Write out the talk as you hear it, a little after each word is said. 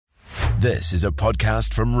This is a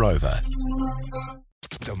podcast from Rover.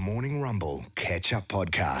 The Morning Rumble Catch-Up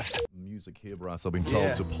Podcast. Music here, Bryce, I've been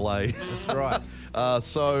told to play. That's right.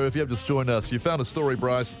 So if you have just joined us, you found a story,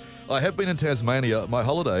 Bryce. I have been in Tasmania. My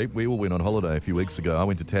holiday, we all went on holiday a few weeks ago. I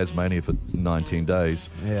went to Tasmania for 19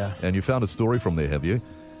 days. Yeah. And you found a story from there, have you?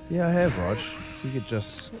 Yeah, I have, Rog. You could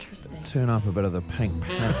just turn up a bit of the Pink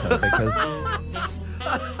Panther because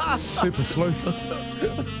super sleuth.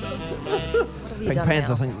 Pink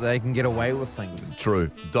Panther think they can get away with things. True.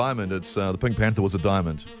 Diamond, it's the Pink Panther was a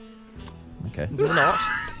diamond. Okay. You're not.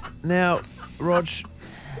 Now, Rog,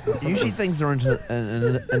 usually things are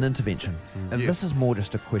an intervention. And this is more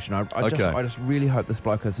just a question. I just really hope this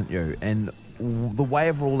bloke isn't you. And the way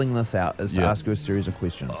of ruling this out is to ask you a series of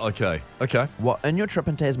questions. Okay. What in your trip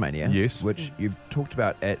in Tasmania, yes, which you've talked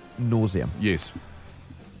about at nauseam, yes,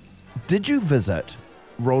 did you visit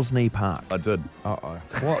Rosny Park? I did. What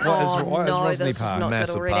is Rosny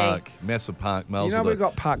Park? Massive park. Miles you know we've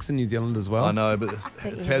got parks in New Zealand as well. I know, but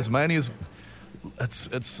Tasmania's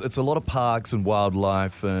it's a lot of parks and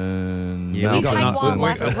wildlife and mountains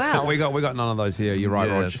wildlife as well. we got none of those here. You're right,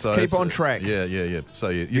 Rog. So keep on track. Yeah. So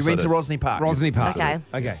you went to Rosny Park. Rosny Park.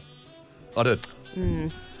 Okay. I did.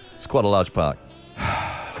 It's quite a large park.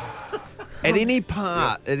 At any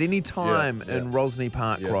time in Rosny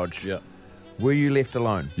Park, Rog, were you left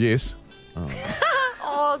alone? Yes.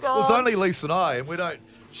 Oh, God. It was only Lisa and I, and we don't.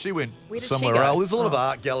 She went somewhere else. There's a lot of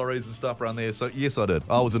art galleries and stuff around there. So yes, I did.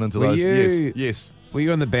 I wasn't into those. Yes. Were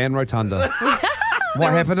you in the band rotunda?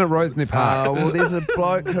 What happened at Rosny Park? Well, there's a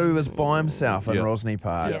bloke who was by himself in Rosny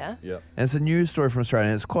Park. Yeah. And it's a news story from Australia,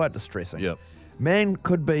 and it's quite distressing. Yep. Man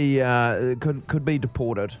could be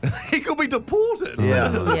deported. He could be deported.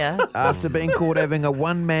 Yeah. After being caught having a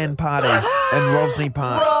one-man party in Rosny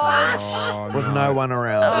Park with no one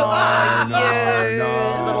around.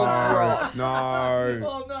 Little grot.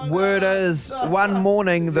 No. Word is, one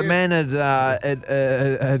morning the man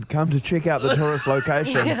had come to check out the tourist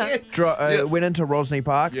location. Went into Rosny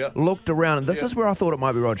Park, looked around. And this is where I thought it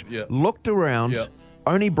might be, Rog. Looked around,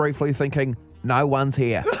 only briefly, thinking, no one's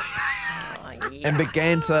here. And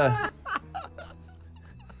began to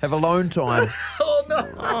have alone time. Oh,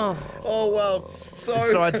 no. Oh, wow. So,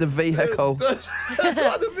 inside the vehicle.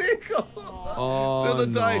 Inside the vehicle. Oh, to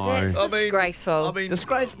the date. That's disgraceful.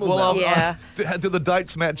 Disgraceful. Well, do the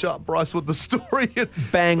dates match up, Bryce, with the story?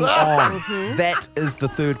 Bang on. That is the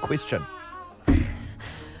third question.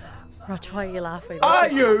 Rog, why are you laughing? Are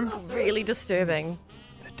you? Really disturbing.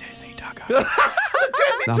 The Tazzy Tugger.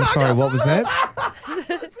 I'm sorry, what was that?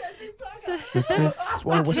 That's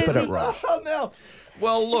why I whispered it, Rog. Now,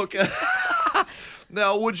 well, look.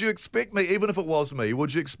 Now, would you expect me, even if it was me,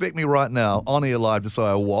 would you expect me right now, on air live, to say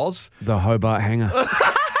I was? The Hobart Hanger.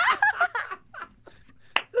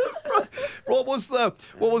 What was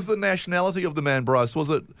the nationality of the man, Bryce?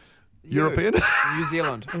 Was it European? New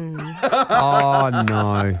Zealand. Oh,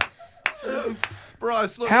 no.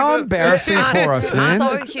 Bryce, look. How embarrassing for us, man.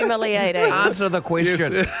 So humiliating. Answer the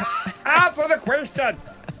question. Answer the question.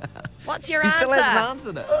 What's your He answer? still hasn't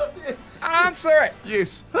answered it. Answer it.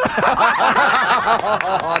 Yes.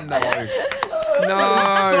 Oh, no.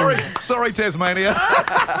 No. Sorry, Tasmania.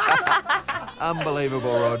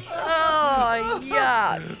 Unbelievable, Rog. Oh,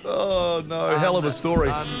 yuck. Oh, no. Hell of a story.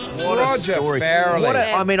 What Roger a story.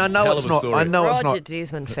 Farrelly. I mean, I know Hell it's of a not. story. I know it's Roger not.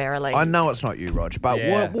 Desmond Farrelly. I know it's not you, Rog. But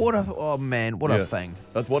Yeah. what a what a thing.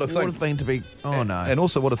 That's what a thing. What a thing to be. Oh no. And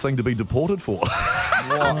also, what a thing to be deported for.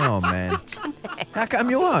 Oh man. How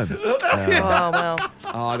come you're home? Oh, well.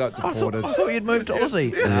 Oh, I got deported. I thought you'd moved to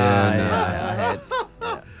Aussie. Yeah,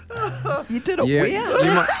 You did it Yeah,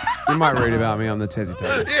 where? you might read about me on the Tazzy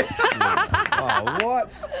Tugger. Oh,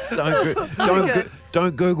 what?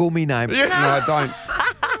 Don't Google me name. No, I don't.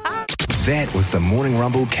 That was the Morning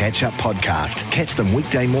Rumble Catch-Up Podcast. Catch them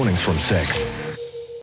weekday mornings from 6.